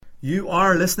You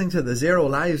are listening to the Zero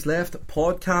Lives Left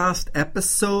podcast,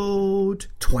 episode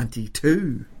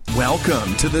 22.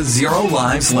 Welcome to the Zero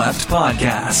Lives Left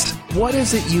podcast. What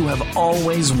is it you have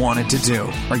always wanted to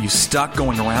do? Are you stuck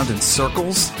going around in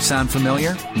circles? Sound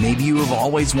familiar? Maybe you have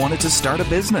always wanted to start a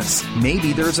business.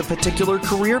 Maybe there's a particular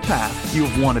career path you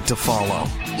have wanted to follow.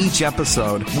 Each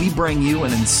episode, we bring you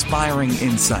an inspiring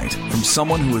insight from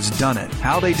someone who has done it,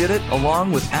 how they did it,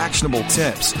 along with actionable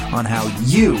tips on how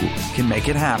you can make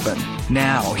it happen.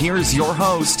 Now, here's your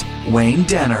host, Wayne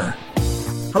Denner.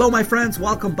 Hello, my friends.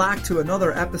 Welcome back to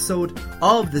another episode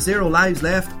of the Zero Lives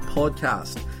Left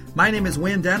podcast. My name is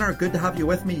Wayne Denner. Good to have you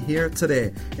with me here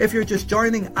today. If you're just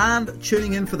joining and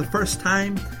tuning in for the first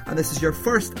time, and this is your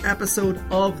first episode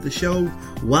of the show,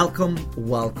 welcome.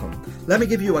 Let me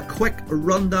give you a quick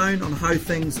rundown on how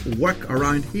things work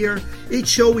around here. Each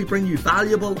show we bring you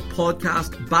valuable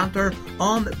podcast banter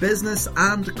on business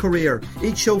and career.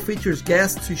 Each show features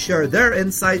guests who share their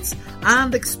insights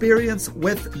and experience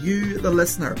with you, the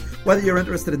listener. Whether you're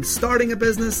interested in starting a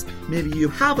business, maybe you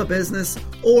have a business,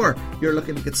 or you're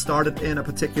looking to get started in a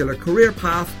particular career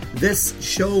path, this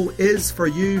show is for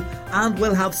you and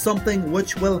will have something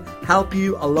which will help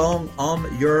you along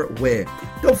on your way.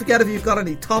 Don't forget, if you've got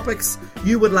any topics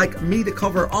you would like me to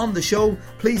cover on the show,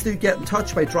 please do get in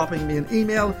touch by dropping me an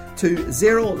email to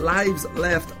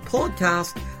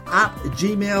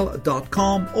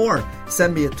zerolivesleftpodcast@gmail.com or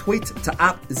send me a tweet to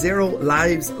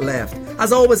 @ZeroLivesLeft.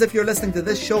 As always, if you're listening to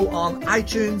this show on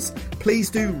iTunes,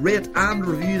 please do rate and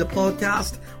review the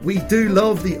podcast. We do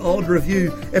love the odd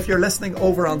review. If you're listening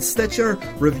over on Stitcher,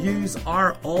 reviews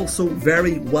are also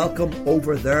very welcome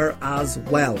over there as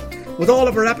well. With all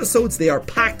of our episodes, they are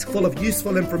packed full of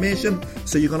useful information,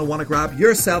 so you're going to want to grab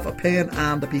yourself a pen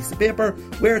and a piece of paper.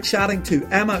 We're chatting to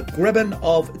Emma Gribben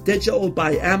of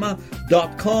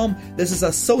digitalbyemma.com. This is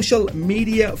a social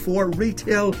media for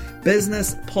retail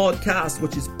business podcast,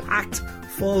 which is packed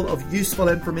full of useful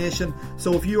information.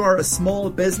 So if you are a small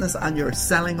business and you're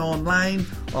selling online,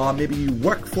 or maybe you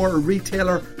work for a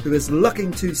retailer who is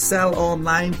looking to sell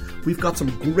online, we've got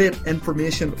some great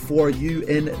information for you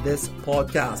in this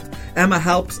podcast. Emma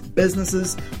helps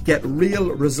businesses get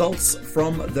real results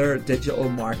from their digital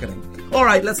marketing. All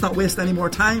right, let's not waste any more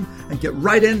time and get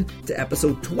right into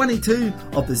episode 22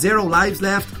 of the Zero Lives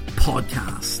Left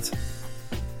podcast.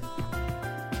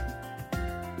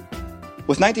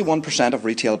 With 91% of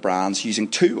retail brands using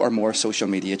 2 or more social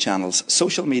media channels,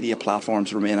 social media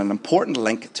platforms remain an important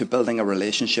link to building a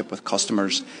relationship with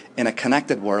customers in a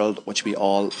connected world which we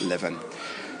all live in.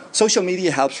 Social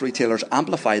media helps retailers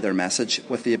amplify their message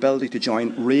with the ability to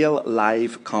join real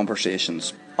live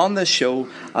conversations. On this show,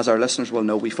 as our listeners will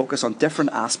know, we focus on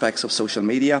different aspects of social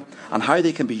media and how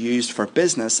they can be used for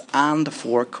business and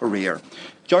for career.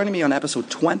 Joining me on episode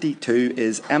 22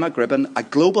 is Emma Gribben, a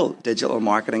global digital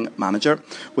marketing manager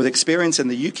with experience in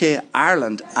the UK,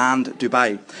 Ireland and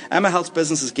Dubai. Emma helps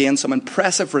businesses gain some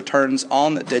impressive returns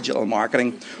on digital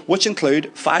marketing, which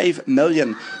include 5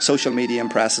 million social media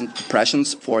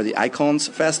impressions for the Icons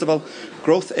Festival,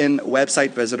 growth in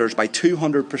website visitors by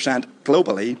 200%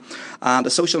 globally, and a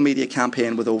social media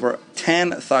campaign with over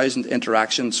 10,000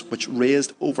 interactions, which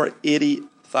raised over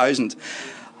 80,000.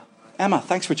 Emma,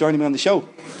 thanks for joining me on the show.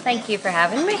 Thank you for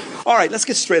having me. All right, let's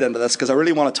get straight into this because I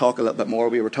really want to talk a little bit more.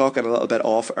 We were talking a little bit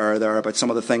off air there about some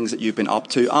of the things that you've been up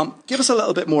to. Give us a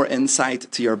little bit more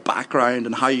insight to your background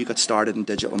and how you got started in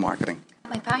digital marketing.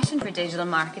 My passion for digital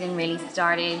marketing really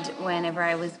started whenever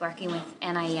I was working with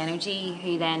NI Energy,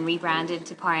 who then rebranded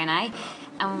to Power NI.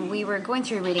 And we were going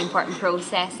through a really important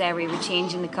process there. We were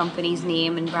changing the company's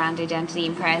name and brand identity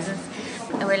and presence.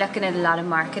 And we're looking at a lot of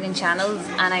marketing channels,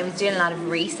 and I was doing a lot of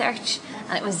research,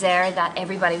 and it was there that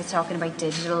everybody was talking about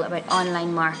digital, about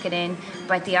online marketing,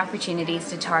 about the opportunities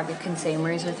to target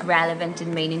consumers with relevant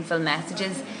and meaningful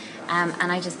messages.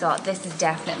 And I just thought, this is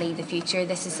definitely the future.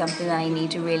 This is something that I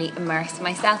need to really immerse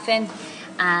myself in.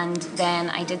 And then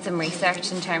I did some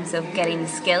research in terms of getting the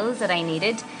skills that I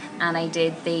needed, and I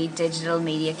did the digital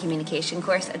media communication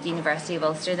course at the University of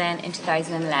Ulster then in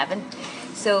 2011.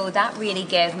 So that really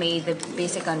gave me the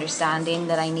basic understanding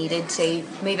that I needed to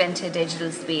move into a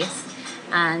digital space.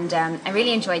 And I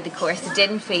really enjoyed the course. It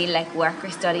didn't feel like work or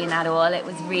studying at all. It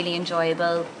was really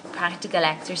enjoyable, practical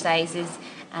exercises.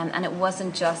 And it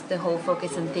wasn't just the whole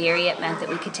focus on theory. It meant that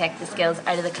we could take the skills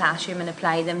out of the classroom and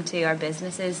apply them to our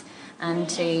businesses and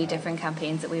to different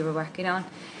campaigns that we were working on.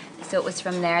 So it was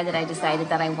from there that I decided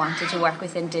that I wanted to work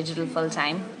within digital full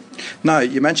time. Now,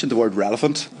 you mentioned the word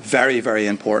relevant. Very, very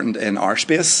important in our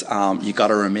space. You got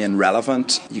to remain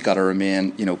relevant. You got to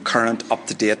remain, current, up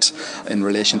to date in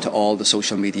relation to all the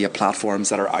social media platforms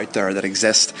that are out there that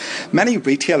exist. Many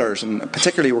retailers, and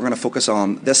particularly we're going to focus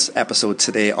on this episode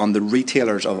today on the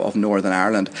retailers of Northern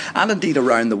Ireland and indeed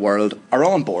around the world, are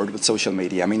on board with social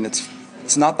media. I mean,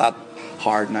 it's not that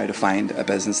hard now to find a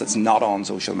business that's not on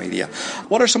social media.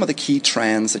 What are some of the key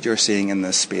trends that you're seeing in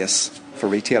this space for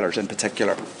retailers in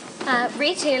particular?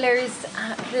 Retailers,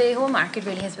 the whole market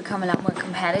really has become a lot more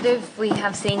competitive. We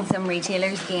have seen some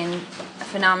retailers gain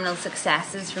phenomenal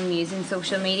successes from using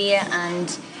social media, and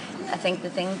I think the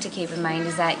thing to keep in mind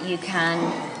is that you can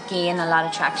gain a lot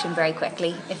of traction very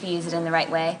quickly if you use it in the right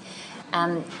way.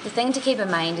 The thing to keep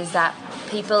in mind is that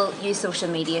people use social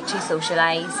media to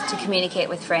socialise, to communicate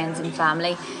with friends and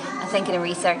family. I think in a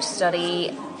research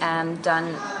study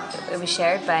it was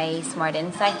shared by Smart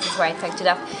Insights, is where I picked it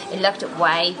up. It looked at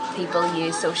why people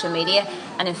use social media,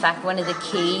 and in fact one of the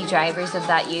key drivers of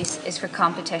that use is for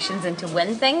competitions and to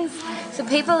win things. So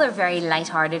people are very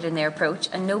lighthearted in their approach,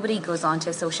 and nobody goes onto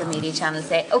a social media channel and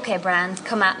say, okay brand,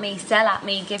 come at me, sell at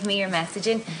me, give me your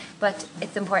messaging. But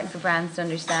it's important for brands to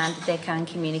understand that they can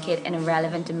communicate in a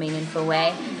relevant and meaningful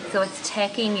way. So it's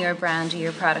taking your brand or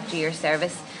your product or your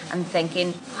service and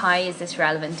thinking, how is this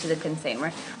relevant to the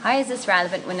consumer? How is this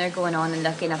relevant when they're going on and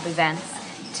looking up events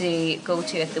to go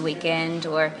to at the weekend,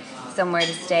 or somewhere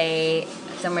to stay,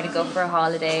 somewhere to go for a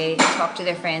holiday, talk to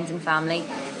their friends and family?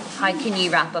 How can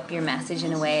you wrap up your message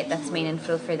in a way that's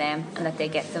meaningful for them and that they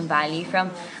get some value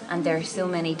from? And there are so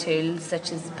many tools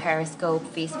such as Periscope,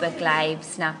 Facebook Live,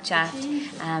 Snapchat.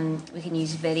 We can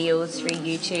use videos through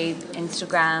YouTube,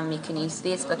 Instagram. You can use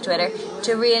Facebook, Twitter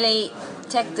to really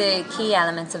take the key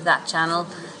elements of that channel,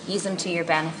 use them to your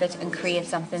benefit, and create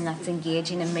something that's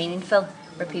engaging and meaningful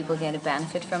where people get a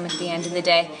benefit from at the end of the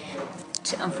day.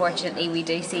 Unfortunately, we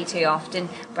do see too often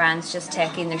brands just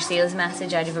taking their sales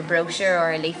message out of a brochure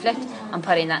or a leaflet and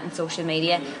putting that in social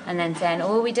media and then saying,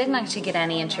 oh, we didn't actually get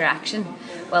any interaction.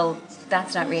 Well,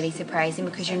 that's not really surprising,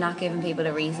 because you're not giving people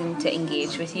a reason to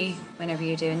engage with you whenever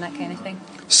you're doing that kind of thing.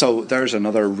 So there's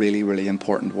another really, really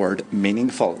important word,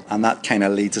 meaningful, and that kind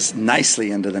of leads us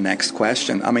nicely into the next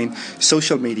question. I mean,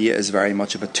 social media is very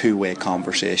much of a two-way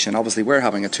conversation. Obviously, we're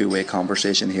having a two-way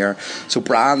conversation here, so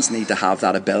brands need to have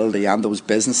that ability, and those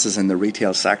businesses in the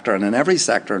retail sector and in every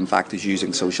sector, in fact, is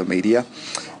using social media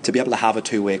to be able to have a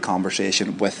two-way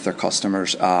conversation with their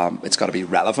customers. It's got to be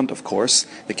relevant, of course.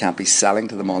 They can't be selling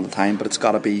to them all the time, but it's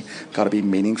got to be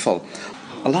meaningful.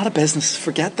 A lot of businesses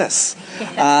forget this,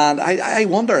 and I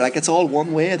wonder, it's all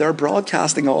one way. They're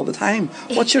broadcasting all the time.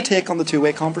 What's your take on the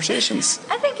two-way conversations?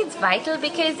 I think it's vital,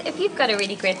 because if you've got a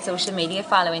really great social media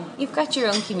following, you've got your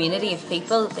own community of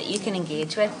people that you can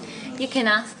engage with. You can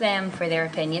ask them for their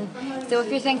opinion. So if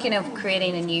you're thinking of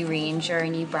creating a new range or a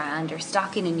new brand or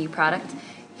stocking a new product,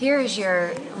 here's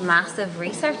your massive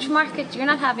research market. You're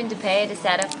not having to pay to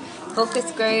set up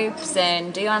focus groups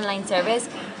and do online surveys.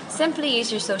 Simply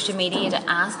use your social media to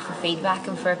ask for feedback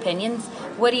and for opinions.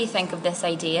 What do you think of this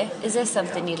idea? Is this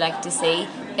something you'd like to see?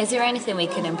 Is there anything we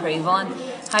can improve on?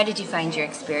 How did you find your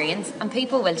experience? And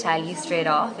people will tell you straight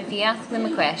off. If you ask them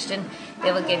a question,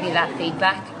 they will give you that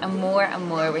feedback. And more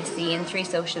we're seeing through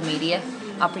social media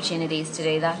opportunities to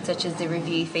do that, such as the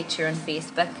review feature on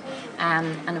Facebook.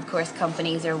 And of course,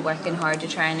 companies are working hard to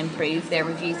try and improve their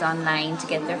reviews online to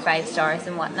get their 5 stars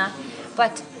and whatnot.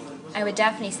 But I would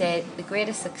definitely say the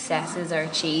greatest successes are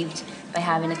achieved by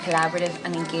having a collaborative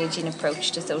and engaging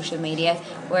approach to social media,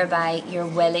 whereby you're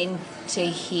willing to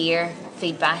hear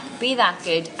feedback, be that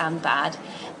good and bad.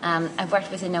 I've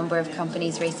worked with a number of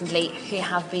companies recently who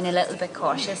have been a little bit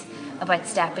cautious about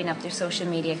stepping up their social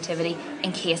media activity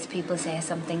in case people say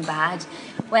something bad.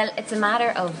 Well, it's a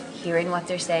matter of hearing what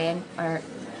they're saying or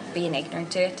being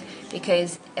ignorant to it,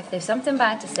 because if there's something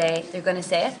bad to say, they're going to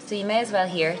say it, so you may as well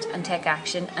hear it and take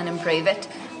action and improve it,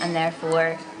 and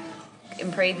therefore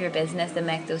improve your business and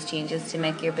make those changes to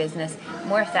make your business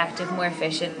more effective, more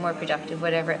efficient, more productive,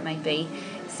 whatever it might be.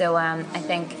 So I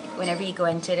think whenever you go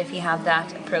into it, if you have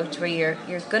that approach where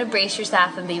you're going to brace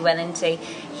yourself and be willing to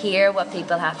hear what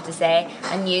people have to say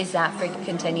and use that for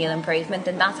continual improvement,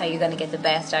 then that's how you're going to get the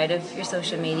best out of your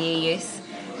social media use.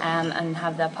 And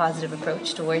have that positive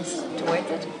approach towards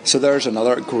it. So there's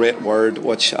another great word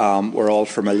which we're all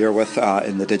familiar with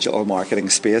in the digital marketing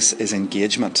space, is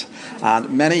engagement. And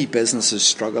many businesses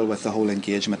struggle with the whole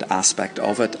engagement aspect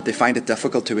of it. They find it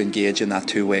difficult to engage in that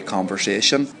two-way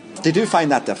conversation. They do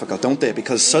find that difficult, don't they?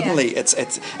 Because suddenly it's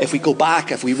if we go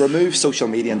back, if we remove social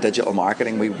media and digital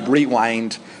marketing, we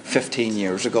rewind 15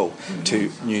 years ago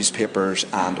to newspapers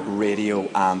and radio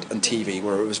and TV,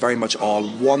 where it was very much all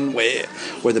one way,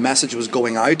 where the message was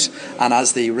going out, and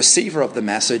as the receiver of the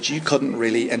message, you couldn't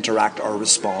really interact or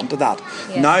respond to that.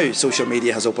 Now social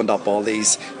media has opened up all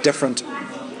these different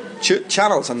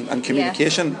channels and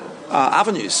communication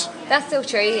avenues. That's so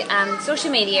true.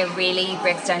 Social media really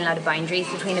breaks down a lot of boundaries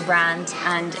between a brand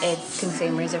and its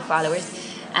consumers or followers.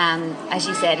 As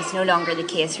you said, it's no longer the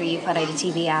case where you put out a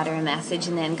TV ad or a message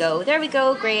and then go, there we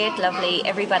go, great, lovely,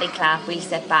 everybody clap, we'll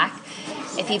sit back.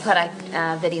 If you put out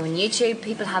a video on YouTube,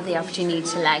 people have the opportunity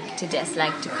to like, to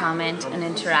dislike, to comment and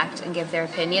interact and give their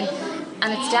opinion.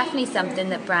 And it's definitely something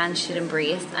that brands should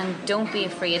embrace, and don't be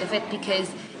afraid of it, because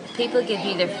people give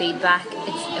you their feedback,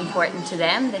 it's important to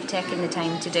them, they've taken the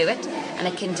time to do it, and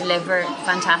it can deliver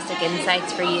fantastic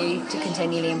insights for you to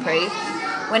continually improve.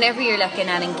 Whenever you're looking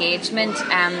at engagement,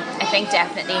 I think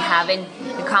definitely having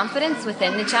the confidence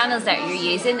within the channels that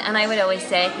you're using, and I would always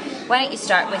say, why don't you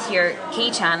start with your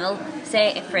key channel,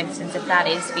 say if, for instance, if that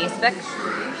is Facebook.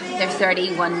 There are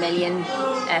 31 million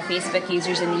Facebook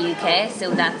users in the UK,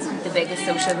 so that's the biggest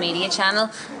social media channel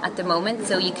at the moment,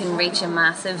 so you can reach a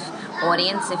massive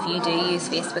audience if you do use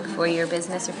Facebook for your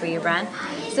business or for your brand.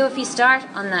 So if you start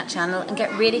on that channel and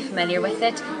get really familiar with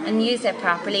it and use it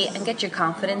properly and get your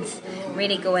confidence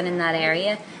really going in that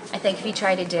area, I think if you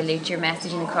try to dilute your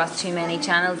messaging across too many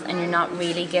channels and you're not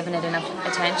really giving it enough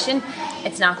attention,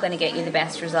 it's not going to get you the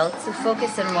best results. So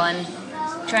focus on one,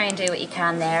 try and do what you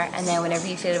can there, and then whenever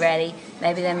you feel ready,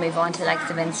 maybe then move on to likes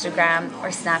of Instagram or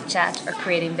Snapchat or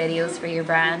creating videos for your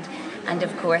brand. And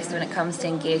of course, when it comes to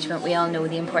engagement, we all know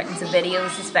the importance of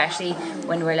videos, especially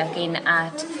when we're looking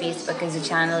at Facebook as a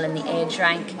channel and the age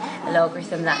rank, the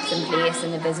logarithm that's in place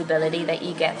and the visibility that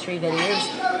you get through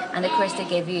videos. And of course, they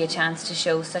give you a chance to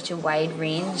show such a wide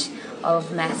range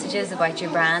of messages about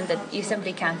your brand that you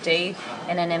simply can't do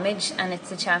in an image, and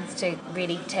it's a chance to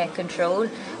really take control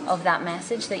of that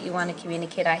message that you want to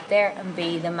communicate out there and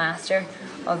be the master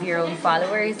of your own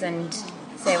followers and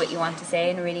say what you want to say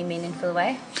in a really meaningful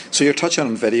way. So you're touching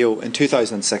on video. In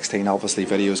 2016, obviously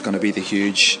video is going to be the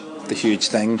huge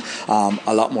thing.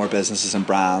 A lot more businesses and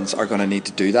brands are going to need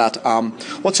to do that.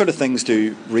 What sort of things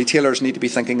do retailers need to be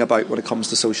thinking about when it comes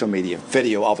to social media?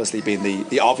 Video obviously being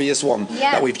the obvious one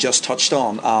that we've just touched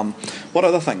on. What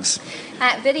other things?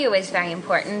 Video is very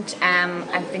important.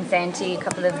 I've been saying to a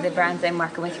couple of the brands I'm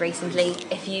working with recently,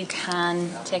 if you can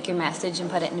take your message and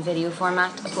put it in video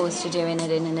format opposed to doing it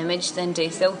in an image, then do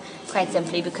so, quite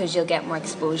simply because you'll get more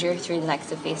exposure through the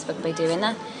likes of Facebook by doing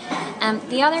that.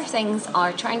 The other things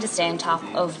are trying to stay on top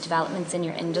of developments in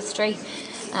your industry.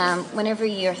 Whenever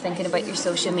you're thinking about your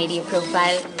social media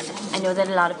profile, I know that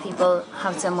a lot of people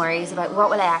have some worries about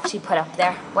what will I actually put up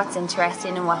there, what's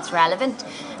interesting and what's relevant.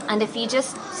 And if you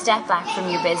just step back from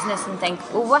your business and think,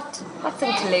 well, what's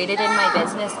included in my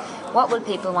business? What will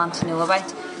people want to know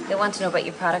about? They want to know about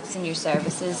your products and your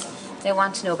services. They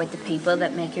want to know about the people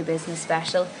that make your business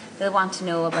special. They want to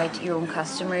know about your own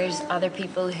customers, other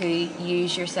people who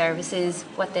use your services,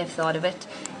 what they've thought of it,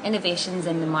 innovations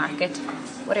in the market,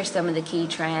 what are some of the key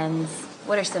trends,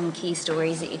 what are some key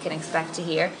stories that you can expect to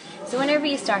hear. So whenever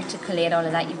you start to collate all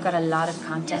of that, you've got a lot of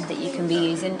content that you can be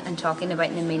using and talking about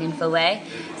in a meaningful way.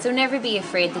 So never be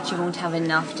afraid that you won't have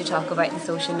enough to talk about in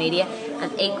social media.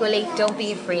 And equally, don't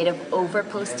be afraid of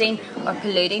over-posting or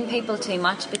polluting people too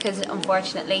much, because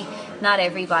unfortunately, not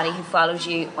everybody who follows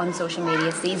you on social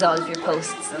media sees all of your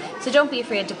posts. So don't be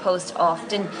afraid to post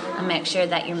often and make sure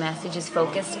that your message is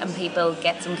focused and people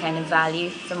get some kind of value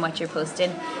from what you're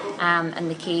posting. And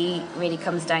the key really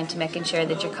comes down to making sure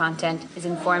that your content is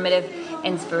informative,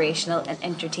 inspirational and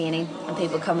entertaining, and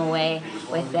people come away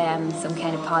with some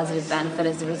kind of positive benefit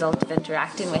as a result of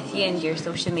interacting with you and your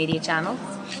social media channels.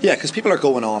 Yeah, because people are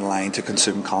going online to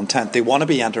consume content. They want to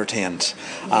be entertained.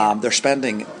 They're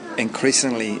spending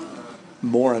increasingly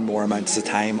more and more amounts of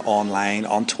time online,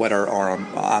 on Twitter or on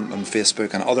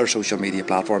Facebook and other social media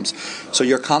platforms. So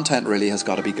your content really has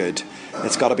got to be good.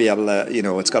 It's got to be able to,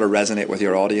 it's got to resonate with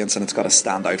your audience, and it's got to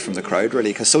stand out from the crowd,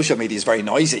 really, because social media is very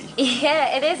noisy.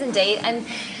 Yeah, it is indeed. And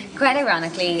quite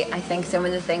ironically, I think some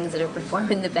of the things that are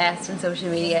performing the best on social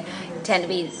media tend to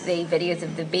be the videos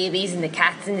of the babies and the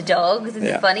cats and the dogs and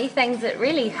the funny things that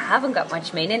really haven't got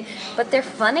much meaning, but they're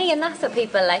funny, and that's what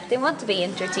people like. They want to be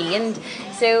entertained.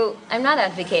 So I'm not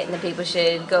advocating that people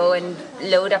should go and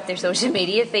load up their social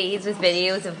media feeds with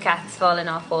videos of cats falling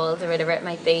off walls or whatever it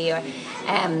might be, or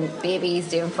babies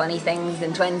doing funny things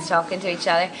and twins talking to each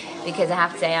other, because I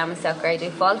have to say I'm a sucker. I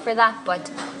do fall for that,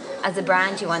 but as a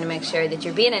brand, you want to make sure that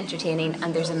you're being entertaining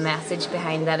and there's a message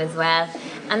behind that as well.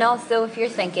 And also, if you're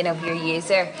thinking of your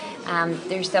user,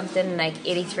 there's something like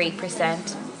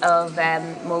 83% of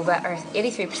mobile, or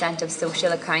 83% of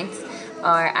social accounts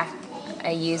are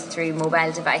used through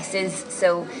mobile devices.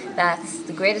 So that's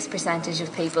the greatest percentage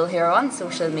of people who are on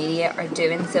social media are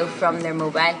doing so from their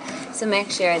mobile. So make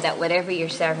sure that whatever you're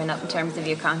serving up in terms of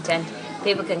your content,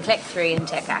 people can click through and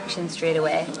take action straight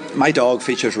away. My dog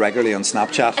features regularly on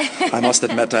Snapchat. I must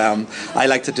admit, I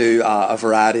like to do a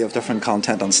variety of different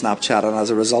content on Snapchat, and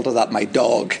as a result of that, my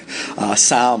dog,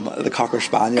 Sam, the Cocker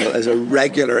Spaniel, has a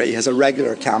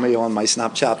regular cameo on my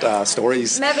Snapchat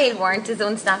stories. Maybe he'll warrant his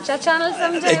own Snapchat channel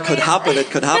someday. It could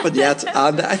happen yet.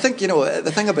 And I think,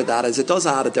 the thing about that is it does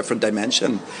add a different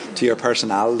dimension to your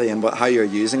personality and how you're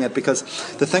using it, because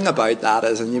the thing about that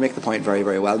is, and you make the point very,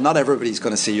 very well, not everybody's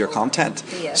going to see your content.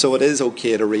 Yes. So it is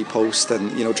okay to repost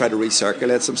and try to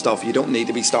recirculate some stuff. You don't need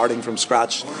to be starting from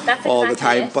scratch all the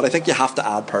time, but I think you have to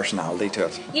add personality to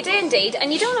it. You do indeed,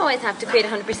 and you don't always have to create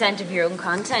 100% of your own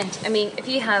content. I mean, if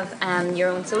you have your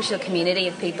own social community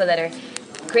of people that are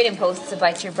creating posts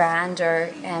about your brand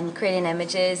or creating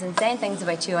images and saying things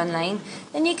about you online,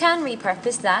 then you can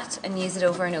repurpose that and use it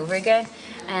over and over again.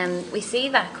 We see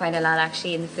that quite a lot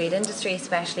actually in the food industry,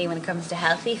 especially when it comes to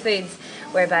healthy foods,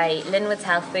 whereby Linwood's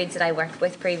Health Foods that I worked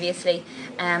with previously,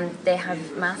 they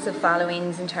have massive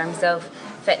followings in terms of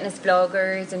fitness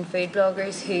bloggers and food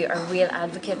bloggers who are real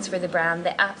advocates for the brand.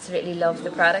 They absolutely love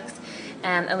the products.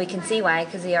 And we can see why,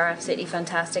 because they are absolutely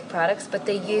fantastic products, but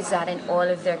they use that in all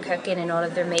of their cooking and all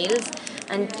of their meals.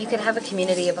 And you can have a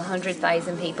community of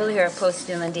 100,000 people who are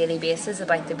posting on a daily basis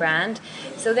about the brand.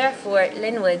 So therefore,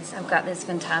 Linwoods have got this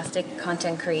fantastic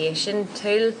content creation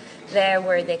tool there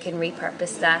where they can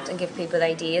repurpose that and give people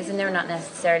ideas, and they're not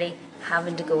necessarily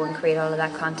having to go and create all of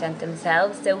that content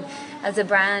themselves. So as a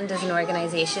brand, as an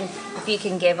organisation, if you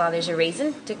can give others a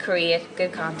reason to create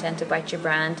good content about your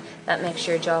brand, that makes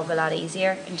your job a lot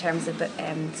easier in terms of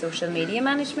social media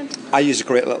management. I use a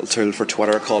great little tool for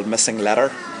Twitter called Missing Letter,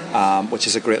 which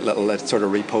is a great little, it sort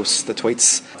of reposts the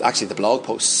tweets, actually the blog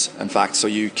posts in fact. So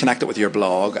you connect it with your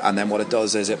blog, and then what it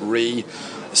does is it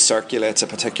circulates a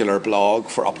particular blog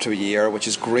for up to a year, which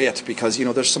is great because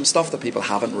there's some stuff that people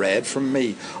haven't read from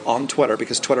me on Twitter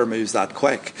because Twitter moves that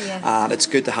quick. Yes. And it's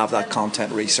good to have that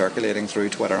content recirculating through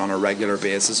Twitter on a regular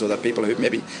basis so that people who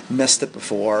maybe missed it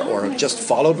before or have just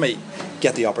followed me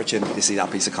get the opportunity to see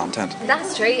that piece of content.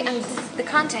 That's true, and the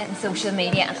content in social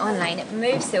media and online, it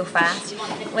moves so fast.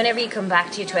 Whenever you come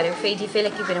back to your Twitter feed, you feel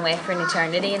like you've been away for an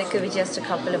eternity, and it could be just a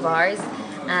couple of hours.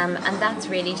 And that's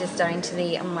really just down to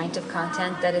the amount of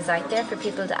content that is out there for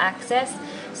people to access.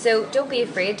 So don't be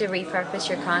afraid to repurpose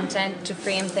your content, to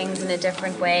frame things in a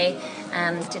different way,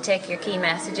 to take your key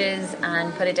messages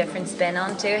and put a different spin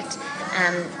onto it.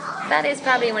 That is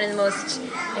probably one of the most,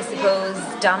 I suppose,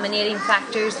 dominating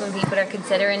factors when people are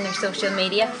considering their social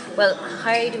media. Well,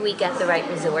 how do we get the right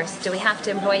resource? Do we have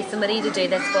to employ somebody to do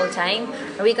this full time?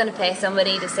 Are we going to pay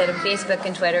somebody to sit on Facebook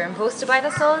and Twitter and post about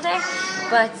us all day?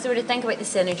 But sort of think about the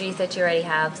synergies that you already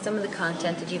have, some of the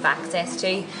content that you've access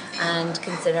to, and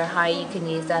consider how you can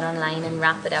use that online and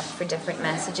wrap it up for different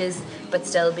messages, but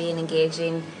still being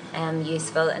engaging,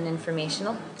 useful and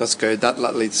informational. That's good. That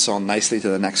leads us on nicely to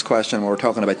the next question. We're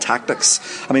talking about tactics.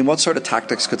 I mean, what sort of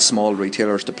tactics could small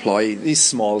retailers deploy? These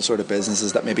small sort of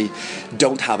businesses that maybe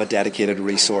don't have a dedicated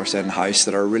resource in-house,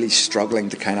 that are really struggling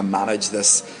to kind of manage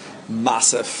this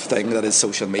massive thing that is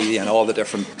social media and all the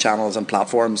different channels and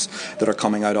platforms that are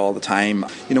coming out all the time.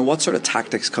 What sort of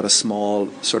tactics could a small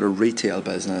sort of retail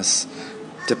business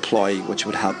deploy which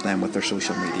would help them with their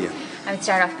social media? I would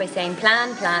start off by saying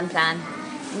plan.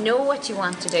 Know what you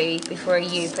want to do before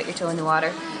you put your toe in the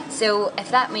water. So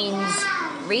if that means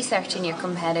researching your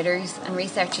competitors and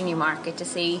researching your market to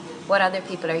see what other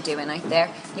people are doing out there,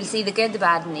 you'll see the good, the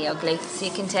bad and the ugly. So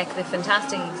you can take the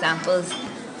fantastic examples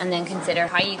and then consider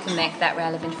how you can make that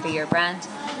relevant for your brand.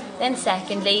 Then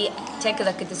secondly, take a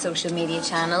look at the social media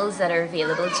channels that are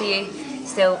available to you.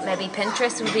 So maybe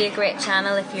Pinterest would be a great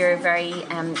channel if you're very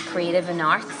creative and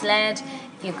arts led,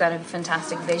 if you've got a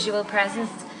fantastic visual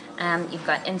presence. You've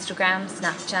got Instagram,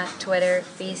 Snapchat, Twitter,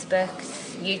 Facebook,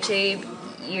 YouTube.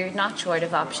 You're not short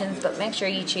of options, but make sure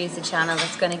you choose the channel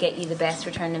that's going to get you the best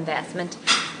return on investment.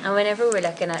 And whenever we're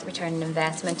looking at return on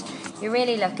investment, you're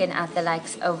really looking at the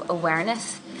likes of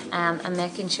awareness and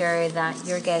making sure that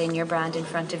you're getting your brand in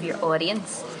front of your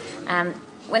audience.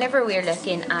 Whenever we're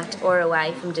looking at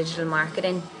ROI from digital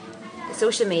marketing,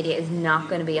 social media is not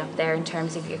going to be up there in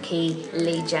terms of your key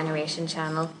lead generation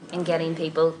channel in getting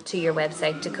people to your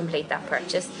website to complete that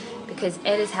purchase, because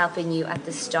it is helping you at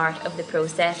the start of the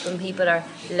process. When people are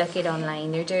looking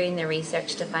online, they're doing their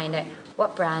research to find out,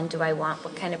 what brand do I want?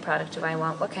 What kind of product do I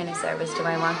want? What kind of service do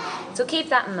I want? So keep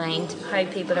that in mind, how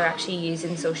people are actually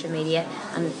using social media,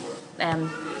 and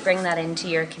bring that into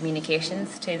your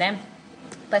communications to them.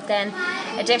 But then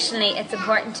additionally, it's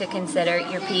important to consider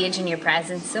your page and your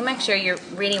presence. So make sure you're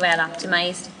really well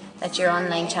optimized, that your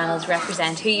online channels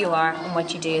represent who you are and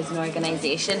what you do as an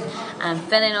organisation.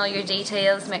 Fill in all your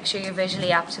details, make sure you're visually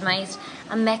optimised,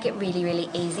 and make it really, really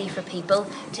easy for people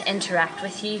to interact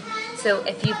with you. So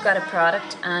if you've got a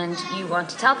product and you want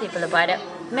to tell people about it,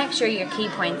 make sure your key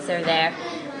points are there.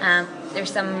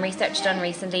 There's some research done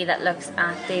recently that looks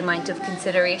at the amount of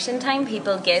consideration time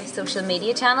people give social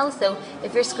media channels. So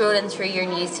if you're scrolling through your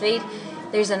newsfeed,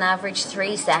 there's an average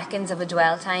 3 seconds of a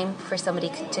dwell time for somebody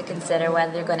to consider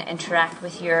whether they're going to interact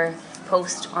with your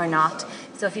post or not.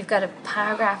 So if you've got a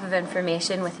paragraph of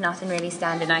information with nothing really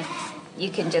standing out, you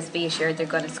can just be assured they're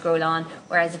going to scroll on.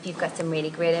 Whereas if you've got some really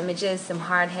great images, some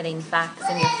hard-hitting facts,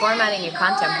 and you're formatting your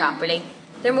content properly,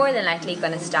 they're more than likely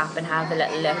going to stop and have a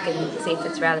little look and see if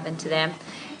it's relevant to them.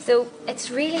 So it's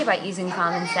really about using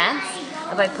common sense,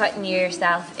 about putting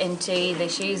yourself into the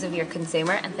shoes of your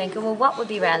consumer and thinking, well, what would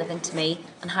be relevant to me,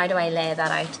 and how do I lay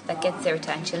that out that gets their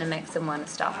attention and makes them want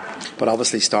to stop? But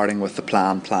obviously starting with the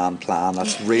plan,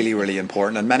 that's really, really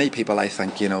important. And many people, I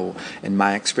think, in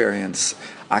my experience,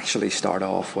 actually start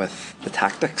off with the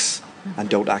tactics and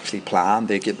don't actually plan.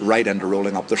 They get right into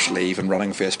rolling up their sleeve and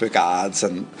running Facebook ads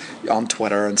and on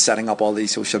Twitter and setting up all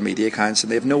these social media accounts, and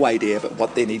they have no idea about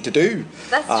what they need to do.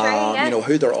 That's true, yes.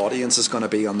 Who their audience is going to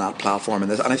be on that platform.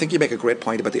 And I think you make a great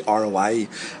point about the ROI,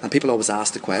 and people always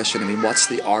ask the question, what's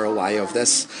the ROI of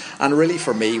this? And really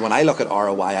for me, when I look at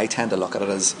ROI, I tend to look at it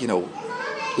as,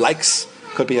 likes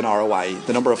could be an ROI.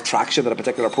 The number of traction that a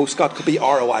particular post got could be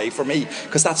ROI for me,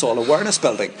 because that's all awareness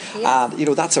building. Yes.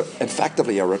 And that's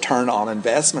effectively a return on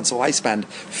investment. So I spend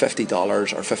 $50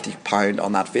 or £50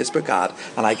 on that Facebook ad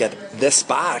and I get this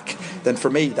back, then for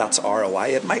me that's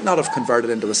ROI. It might not have converted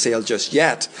into a sale just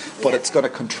yet, but it's going to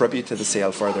contribute to the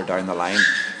sale further down the line.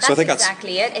 So I think that's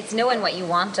exactly it. It's knowing what you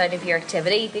want out of your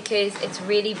activity, because it's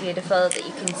really beautiful that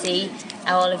you can see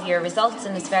all of your results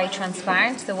and it's very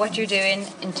transparent. So what you're doing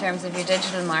in terms of your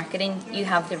digital marketing, you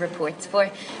have the reports for,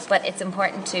 but it's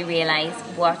important to realise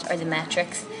what are the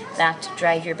metrics that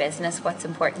drive your business, what's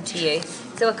important to you.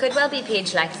 So it could well be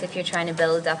page likes if you're trying to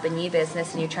build up a new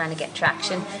business and you're trying to get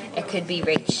traction. It could be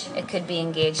reach, it could be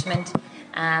engagement,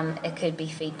 it could be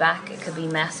feedback, it could be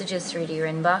messages through to your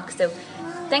inbox. So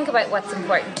think about what's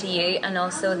important to you. And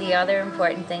also the other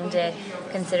important thing to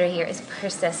consider here is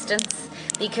persistence,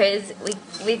 because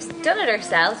we've done it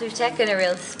ourselves. We've taken a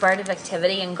real spurt of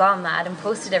activity and gone mad and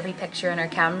posted every picture in our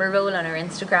camera roll on our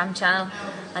Instagram channel,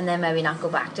 and then maybe not go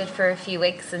back to it for a few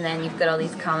weeks, and then you've got all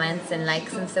these comments and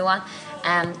likes and so on.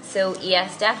 So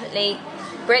yes, definitely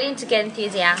brilliant to get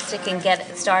enthusiastic and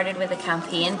get started with a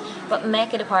campaign, but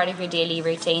make it a part of your daily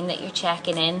routine that you're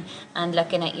checking in and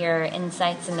looking at your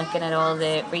insights and looking at all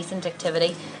the recent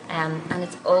activity. And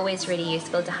it's always really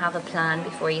useful to have a plan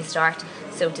before you start.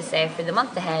 So to say, for the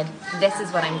month ahead, this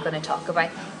is what I'm going to talk about.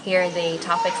 Here are the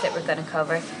topics that we're going to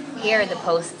cover. Here are the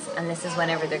posts, and this is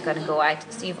whenever they're going to go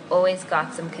out. So you've always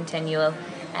got some continual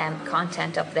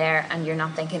content up there, and you're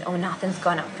not thinking, oh, nothing's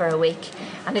gone up for a week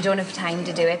and I don't have time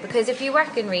to do it. Because if you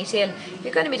work in retail,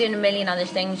 you're going to be doing a million other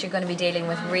things. You're going to be dealing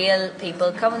with real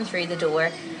people coming through the door,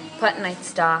 putting out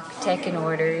stock, taking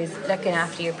orders, looking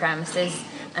after your premises,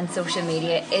 and social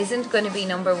media isn't going to be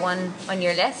number one on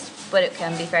your list, but it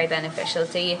can be very beneficial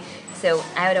to you. So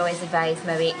I would always advise,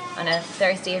 maybe on a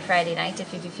Thursday or Friday night,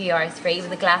 if you have a few hours free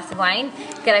with a glass of wine,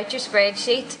 get out your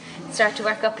spreadsheet, start to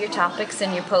work up your topics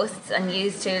and your posts, and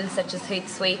use tools such as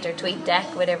Hootsuite or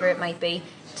TweetDeck, whatever it might be,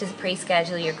 to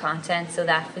pre-schedule your content, so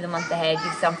that for the month ahead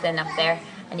you've something up there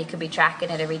and you could be tracking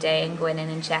it every day and going in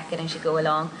and checking as you go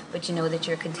along, but you know that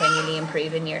you're continually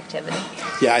improving your activity.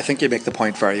 Yeah, I think you make the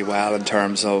point very well in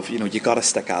terms of, you got to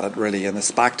stick at it really, and it's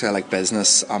back to like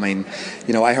business. I mean,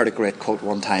 I heard a great quote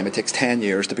one time: it takes 10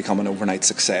 years to become an overnight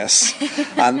success.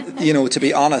 And to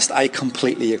be honest, I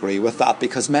completely agree with that,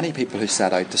 because many people who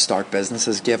set out to start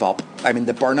businesses give up. I mean,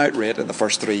 the burnout rate in the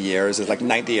first 3 years is like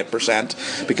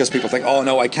 98%, because people think, oh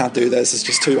no, I can't do this, it's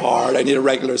just too hard, I need a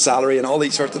regular salary and all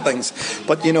these sorts of things.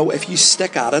 But if you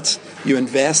stick at it, you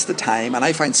invest the time, and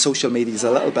I find social media is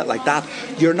a little bit like that.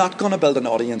 You're not going to build an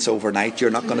audience overnight, you're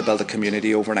not going to build a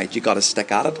community overnight. You got to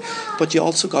stick at it, but you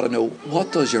also got to know,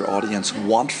 what does your audience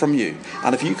want from you?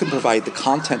 And if you can provide the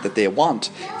content that they want,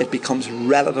 it becomes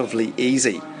relatively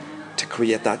easy to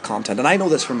create that content. And I know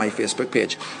this from my Facebook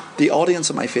page. The audience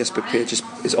on my Facebook page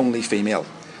is only female.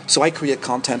 So I create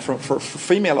content for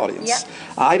female audience. Yep.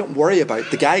 I don't worry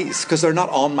about the guys because they're not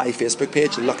on my Facebook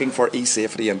page looking for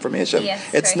e-safety information.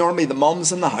 Yes, it's right. normally the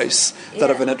mums in the house that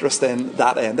have an interest in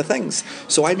that end of things.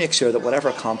 So I make sure that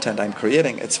whatever content I'm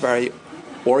creating, it's very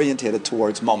orientated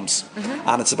towards mums,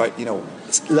 and it's about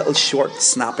little short,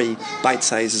 snappy,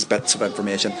 bite-sized bits of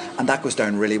information, and that goes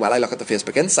down really well. I look at the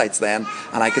Facebook Insights then,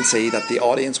 and I can see that the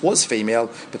audience was female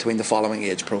between the following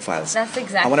age profiles. That's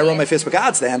exactly. And when I run my Facebook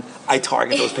ads, then I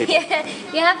target those people. Yeah,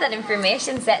 you have that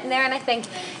information sitting there, and I think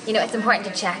it's important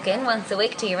to check in once a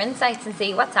week to your insights and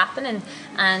see what's happening,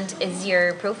 and is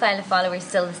your profile of followers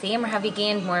still the same, or have you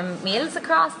gained more males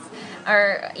across,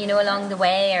 or along the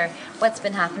way, or what's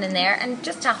been happening there, and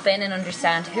just tap in and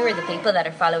understand who are the people that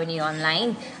are following you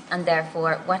online, and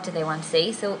therefore what do they want to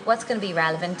see. So what's going to be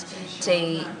relevant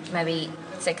to maybe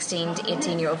 16 to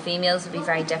 18 year old females would be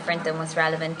very different than what's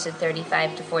relevant to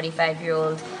 35 to 45 year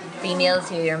old females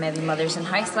who are maybe mothers and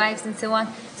housewives and so on.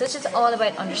 So it's just all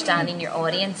about understanding your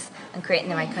audience and creating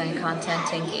the right kind of content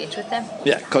to engage with them.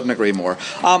 Yeah, couldn't agree more.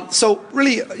 So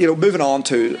really, moving on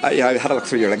to, I had a look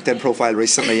through your LinkedIn profile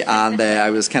recently, and I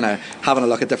was kind of having a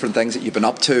look at different things that you've been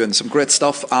up to and some great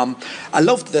stuff. I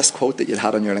loved this quote that you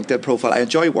had on your LinkedIn profile. I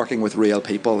enjoy working with real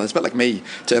people. It's a bit like me,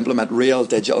 to implement real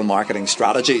digital marketing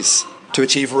strategies to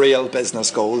achieve real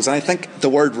business goals. And I think the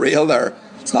word real there,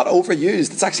 it's not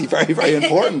overused. It's actually very, very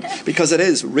important because it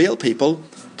is real people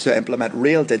to implement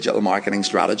real digital marketing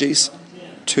strategies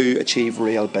to achieve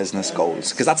real business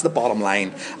goals, because that's the bottom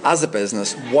line. As a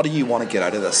business, what do you want to get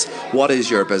out of this? What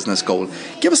is your business goal?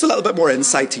 Give us a little bit more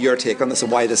insight to your take on this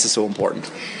and why this is so important.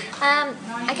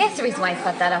 I guess the reason why I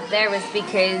put that up there was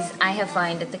because I have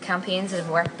found that the campaigns that have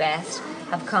worked best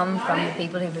have come from the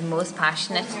people who've been most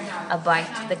passionate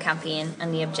about the campaign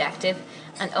and the objective.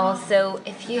 And also,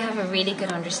 if you have a really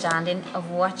good understanding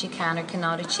of what you can or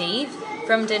cannot achieve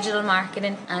from digital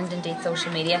marketing and indeed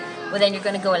social media, well then you're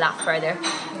going to go a lot further.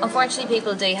 Unfortunately,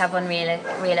 people do have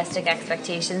unrealistic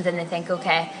expectations, and they think,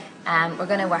 okay, we're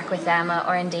going to work with Emma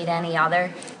or indeed any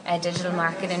other digital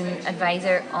marketing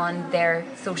advisor on their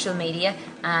social media,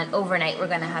 and overnight we're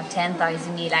going to have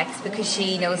 10,000 new likes because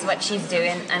she knows what she's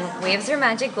doing and waves her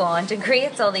magic wand and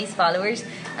creates all these followers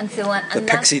and so on. The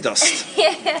pixie dust.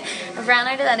 Yeah, I've ran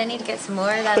out of that. I need to get some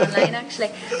more of that online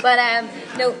actually. But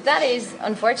no, that is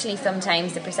unfortunately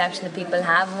sometimes the perception that people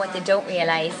have, and what they don't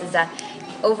realise is that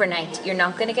overnight you're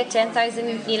not going to get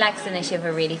 10,000 new likes unless you have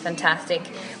a really fantastic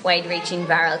wide-reaching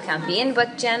viral campaign,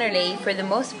 but generally for the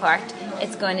most part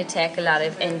it's going to take a lot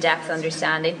of in-depth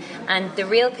understanding, and the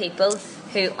real people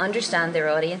who understand their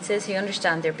audiences, who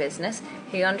understand their business,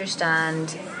 who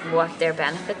understand what their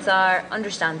benefits are,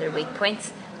 understand their weak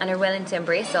points, and are willing to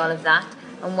embrace all of that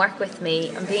and work with me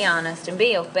and be honest and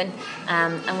be open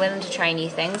and willing to try new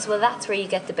things, well that's where you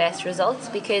get the best results.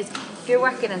 Because if you're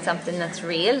working on something that's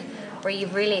real, where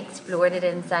you've really explored it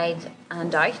inside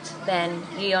and out, then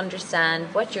you understand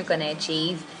what you're going to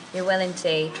achieve, you're willing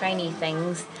to try new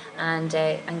things and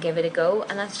give it a go,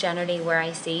 and that's generally where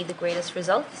I see the greatest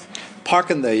results.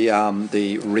 Parking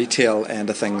the retail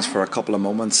end of things for a couple of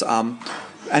moments,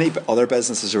 any other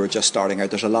businesses who are just starting out,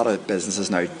 there's a lot of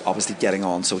businesses now obviously getting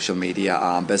on social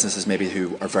media, businesses maybe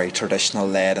who are very traditional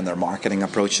led in their marketing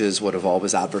approaches, would have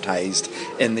always advertised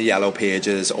in the yellow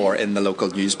pages or in the local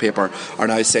newspaper, are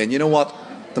now saying, you know what,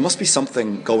 there must be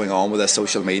something going on with this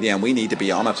social media and we need to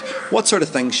be on it. What sort of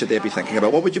things should they be thinking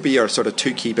about? What would you be your sort of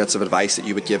 2 key bits of advice that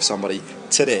you would give somebody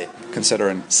today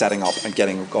considering setting up and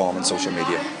getting going on social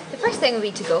media? The first thing would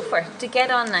be to go for it, to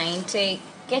get online, to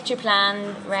get your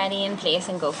plan ready in place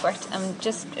and go for it, and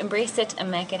just embrace it and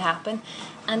make it happen.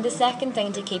 And the second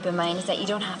thing to keep in mind is that you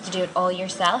don't have to do it all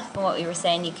yourself. And what we were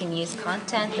saying, you can use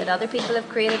content that other people have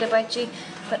created about you,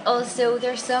 but also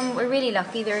we're really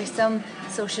lucky, there are some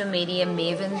social media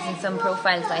mavens and some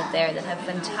profiles out there that have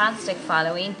fantastic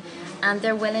following, and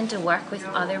they're willing to work with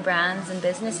other brands and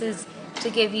businesses to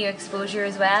give you exposure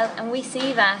as well. And we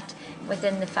see that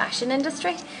within the fashion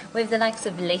industry with the likes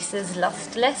of Lisa's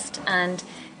Lust List, and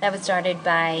that was started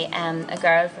by a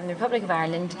girl from the Republic of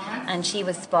Ireland, and she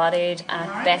was spotted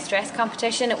at Best Dress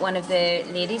competition at one of the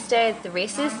ladies' days, the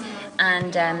races,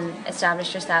 and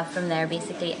established herself from there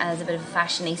basically as a bit of a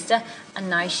fashionista, and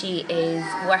now she is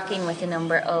working with a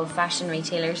number of fashion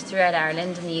retailers throughout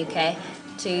Ireland and the UK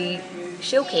to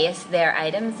showcase their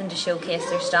items and to showcase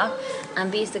their stock.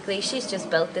 And basically she's just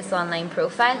built this online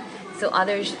profile so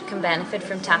others can benefit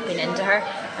from tapping into her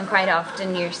and quite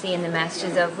often you're seeing the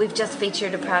messages of, we've just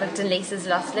featured a product in Lisa's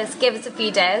Lost List, give us a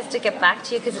few days to get back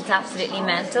to you because it's absolutely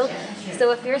mental.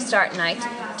 So if you're starting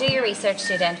out, do your research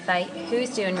to identify who's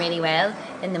doing really well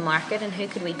in the market and who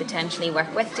could we potentially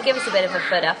work with to give us a bit of a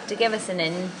foot up, to give us an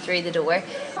in through the door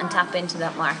and tap into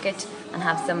that market and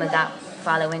have some of that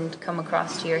following come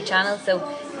across to your channel.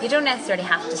 So you don't necessarily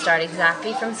have to start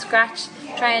exactly from scratch.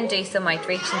 Try and do some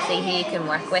outreach and see who you can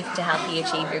work with to help you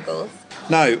achieve your goals.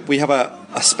 Now, we have a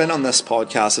spin on this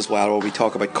podcast as well where we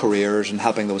talk about careers and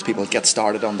helping those people get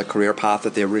started on the career path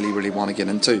that they really, really want to get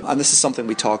into. And this is something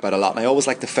we talk about a lot. And I always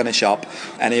like to finish up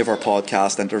any of our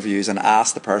podcast interviews and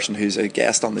ask the person who's a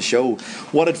guest on the show,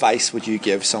 what advice would you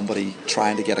give somebody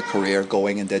trying to get a career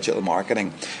going in digital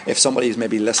marketing? If somebody is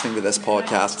maybe listening to this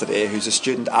podcast today who's a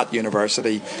student at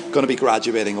university, going to be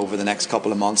graduating over the next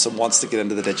couple of months and wants to get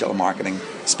into the digital marketing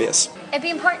space. It'd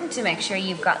be important to make sure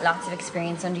you've got lots of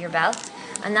experience under your belt,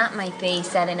 and that might be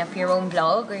setting up your own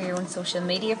blog or your own social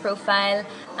media profile,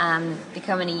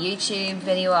 becoming a YouTube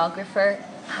videographer,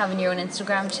 having your own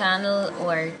Instagram channel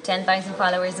or 10,000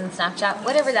 followers on Snapchat,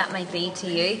 whatever that might be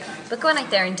to you. But going out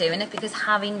there and doing it, because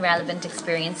having relevant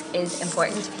experience is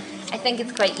important. I think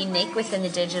it's quite unique within the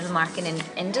digital marketing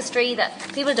industry that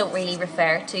people don't really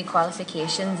refer to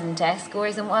qualifications and test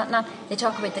scores and whatnot. They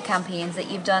talk about the campaigns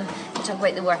that you've done, they talk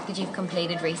about the work that you've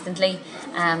completed recently,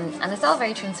 and it's all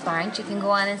very transparent. You can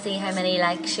go on and see how many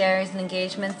likes, shares and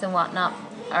engagements and whatnot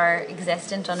are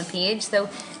existent on a page. So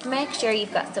make sure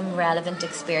you've got some relevant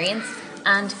experience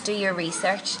and do your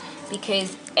research,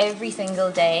 because every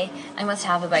single day I must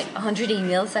have about 100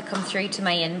 emails that come through to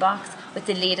my inbox with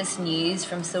the latest news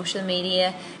from social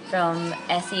media, from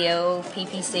SEO,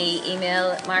 PPC,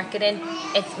 email marketing.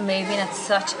 It's moving at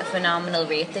such a phenomenal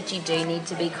rate that you do need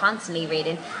to be constantly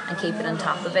reading and keeping on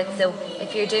top of it. So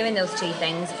if you're doing those two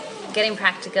things, getting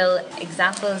practical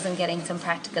examples and getting some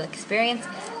practical experience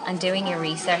and doing your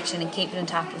research and keeping on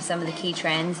top of some of the key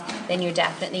trends, then you're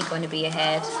definitely going to be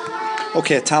ahead.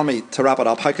 Okay, tell me, to wrap it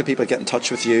up, how can people get in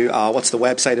touch with you? What's the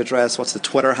website address? What's the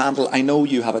Twitter handle? I know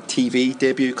you have a TV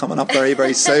debut coming up very,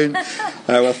 very soon.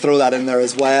 We'll throw that in there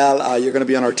as well. You're going to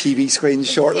be on our TV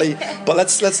screens shortly. But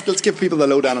let's give people the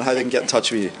lowdown on how they can get in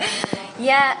touch with you.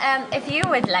 Yeah, if you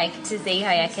would like to see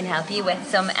how I can help you with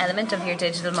some element of your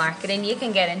digital marketing, you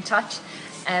can get in touch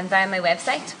via my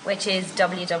website, which is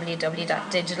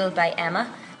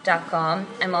www.digitalbyemma.com.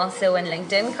 I'm also on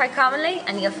LinkedIn quite commonly,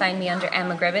 and you'll find me under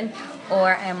Emma Gribben,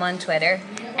 or I'm on Twitter,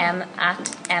 at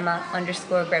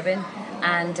Emma_Gribben.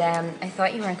 And I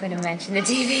thought you weren't going to mention the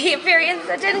TV appearance.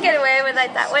 I didn't get away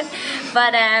without that one.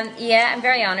 But yeah, I'm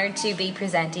very honoured to be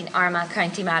presenting Armagh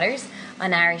County Matters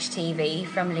on Irish TV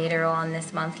from later on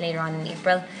this month, later on in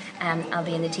April. I'll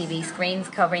be in the TV screens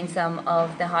covering some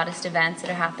of the hottest events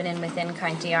that are happening within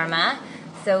County Armagh.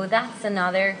 So that's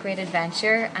another great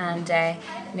adventure, and you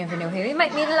never know who we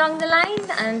might meet along the line.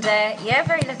 And yeah,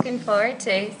 very looking forward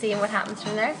to seeing what happens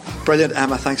from there. Brilliant,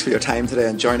 Emma. Thanks for your time today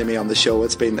and joining me on the show.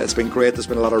 It's been great. There's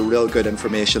been a lot of real good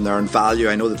information there and value.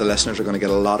 I know that the listeners are going to get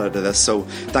a lot out of this. So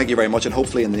thank you very much, and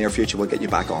hopefully in the near future we'll get you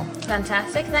back on.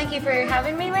 Fantastic. Thank you for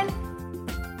having me, Win.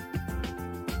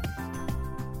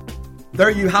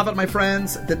 There you have it, my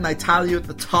friends. Didn't I tell you at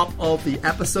the top of the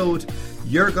episode?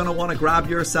 You're going to want to grab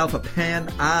yourself a pen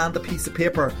and a piece of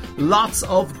paper. Lots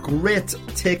of great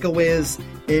takeaways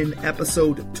in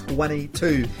episode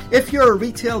 22. If you're a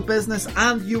retail business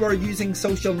and you are using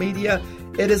social media,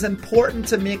 it is important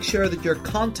to make sure that your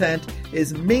content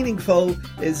is meaningful,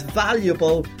 is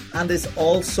valuable, and is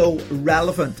also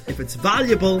relevant. If it's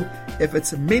valuable, if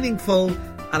it's meaningful,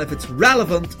 and if it's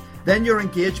relevant, then your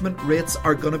engagement rates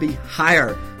are going to be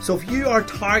higher. So if you are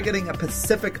targeting a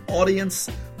specific audience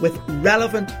with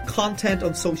relevant content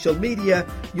on social media,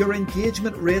 your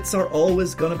engagement rates are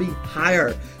always going to be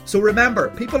higher. So remember,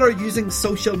 people are using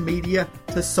social media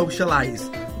to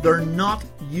socialize. They're not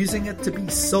using it to be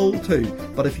sold to.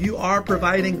 But if you are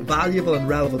providing valuable and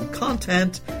relevant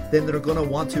content, then they're going to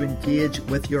want to engage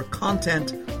with your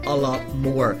content a lot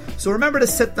more. So remember to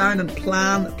sit down and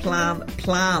plan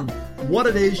what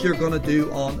it is you're going to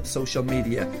do on social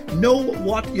media. Know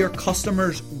what your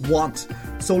customers want.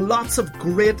 So lots of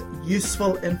great,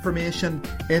 useful information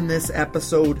in this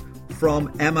episode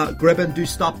from Emma Gribben. Do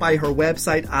stop by her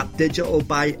website at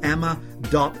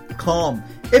digitalbyemma.com.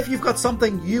 If you've got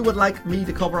something you would like me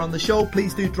to cover on the show,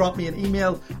 please do drop me an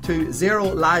email to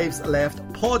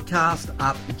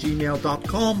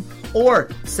zerolivesleftpodcast@gmail.com or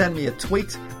send me a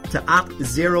tweet to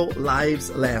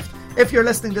 @zerolivesLeft. If you're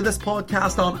listening to this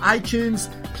podcast on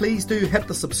iTunes, please do hit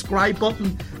the subscribe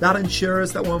button. That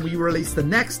ensures that when we release the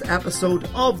next episode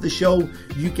of the show,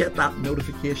 you get that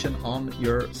notification on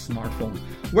your smartphone.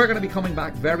 We're going to be coming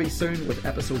back very soon with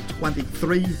episode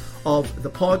 23 of the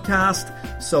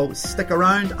podcast. So stick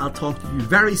around. I'll talk to you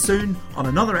very soon on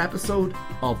another episode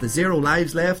of the Zero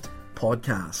Lives Left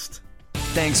podcast.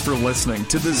 Thanks for listening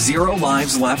to the Zero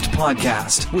Lives Left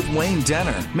podcast with Wayne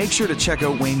Denner. Make sure to check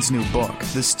out Wayne's new book,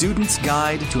 The Student's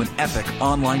Guide to an Epic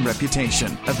Online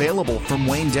Reputation, available from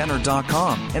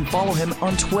WayneDenner.com, and follow him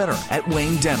on Twitter at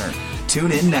Wayne Denner.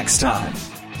 Tune in next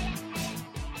time.